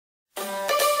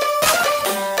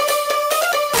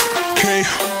Okay.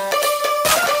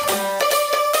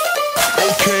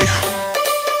 Okay.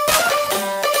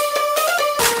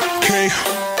 Okay.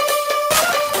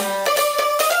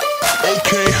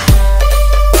 Okay.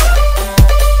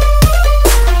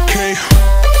 Okay.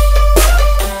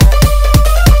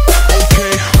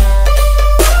 Okay.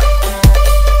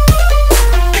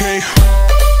 Okay.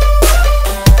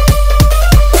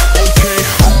 Okay.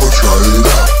 I'ma try it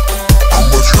out.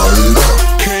 I'ma try it out.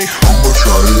 Okay. I'ma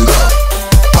try it out.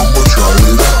 I'ma try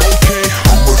it out. Okay.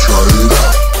 I'ma try it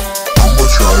out. I'ma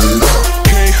try it out.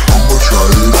 Okay. I'ma try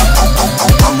it out.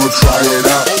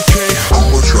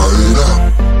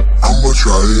 I'ma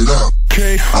try it out.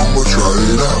 Okay. I'ma try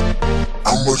it out.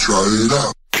 I'ma try it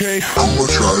out. Okay. I'ma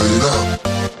try it out.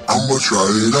 I'ma try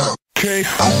it out. Okay.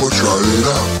 I'ma try it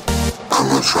out.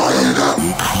 I'ma try it out.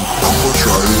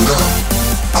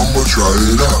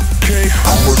 Okay.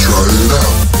 I'ma try it out.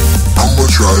 I'ma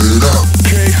try it out.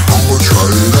 I'ma try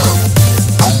it out.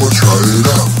 I'ma try it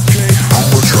out. Okay. I'ma try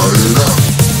it out.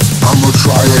 I'ma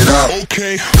try it out.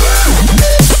 Okay. I'ma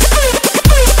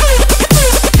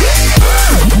try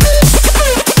it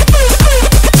out.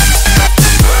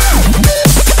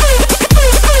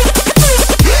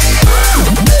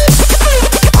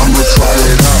 I'ma try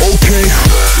it out. Okay.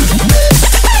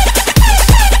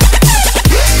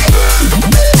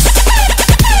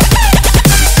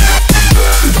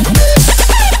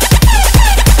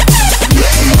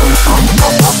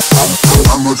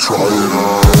 I'ma try it out. I'ma try it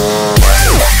out. Okay.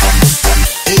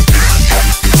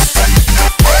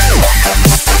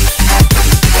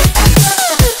 I'ma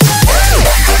try it out.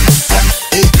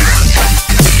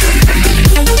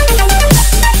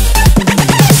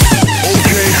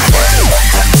 Okay.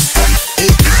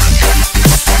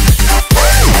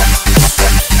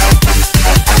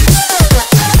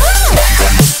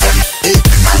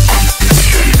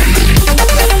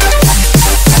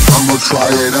 I'ma try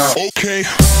it out.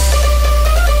 Okay.